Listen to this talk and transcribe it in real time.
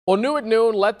Well, new at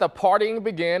noon, let the partying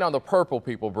begin on the Purple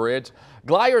People Bridge.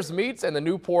 Glier's Meats and the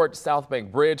Newport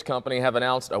Southbank Bridge Company have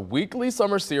announced a weekly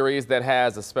summer series that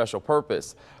has a special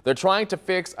purpose. They're trying to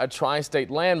fix a tri-state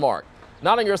landmark.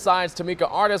 Not on your side's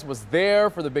Tamika Artis was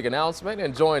there for the big announcement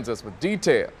and joins us with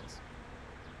details.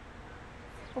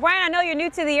 Ryan, I know you're new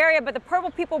to the area, but the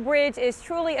Purple People Bridge is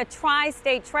truly a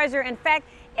tri-state treasure. In fact,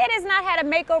 it has not had a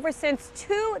makeover since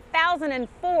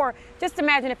 2004. Just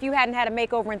imagine if you hadn't had a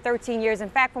makeover in 13 years. In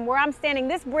fact, from where I'm standing,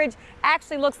 this bridge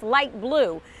actually looks light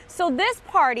blue. So this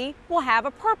party will have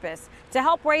a purpose to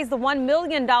help raise the $1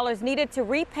 million needed to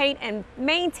repaint and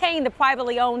maintain the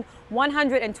privately owned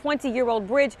 120-year-old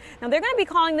bridge. Now, they're going to be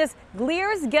calling this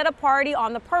Glier's Get a Party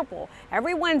on the Purple.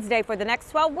 Every Wednesday for the next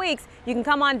 12 weeks, you can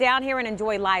come on down here and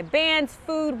enjoy live bands,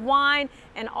 food, wine,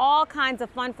 and all kinds of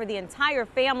fun for the entire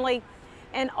family.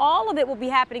 And all of it will be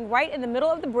happening right in the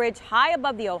middle of the bridge, high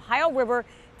above the Ohio River.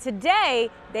 Today,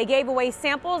 they gave away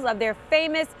samples of their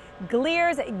famous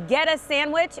Glier's Get a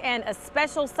Sandwich and a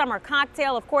special summer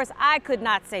cocktail. Of course, I could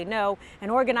not say no, and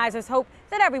organizers hope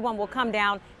that everyone will come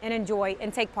down and enjoy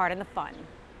and take part in the fun.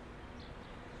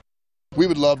 We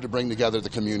would love to bring together the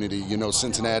community,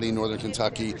 Cincinnati, Northern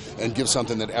Kentucky, and give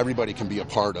something that everybody can be a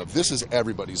part of. This is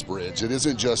everybody's bridge. It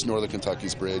isn't just Northern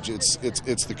Kentucky's bridge. It's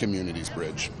the community's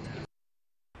bridge.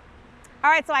 All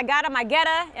right, so I got on my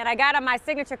Geta and I got on my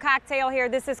signature cocktail here.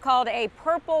 This is called a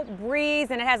Purple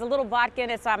Breeze, and it has a little vodka in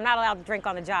it, so I'm not allowed to drink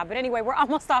on the job. But anyway, we're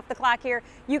almost off the clock here.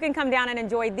 You can come down and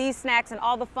enjoy these snacks and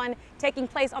all the fun taking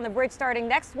place on the bridge starting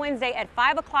next Wednesday at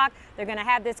 5 o'clock. They're going to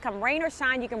have this come rain or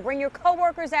shine. You can bring your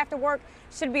coworkers after work.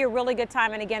 Should be a really good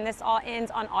time. And again, this all ends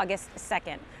on August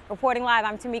 2nd. Reporting live,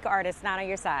 I'm Tamika Artis, not on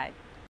your side.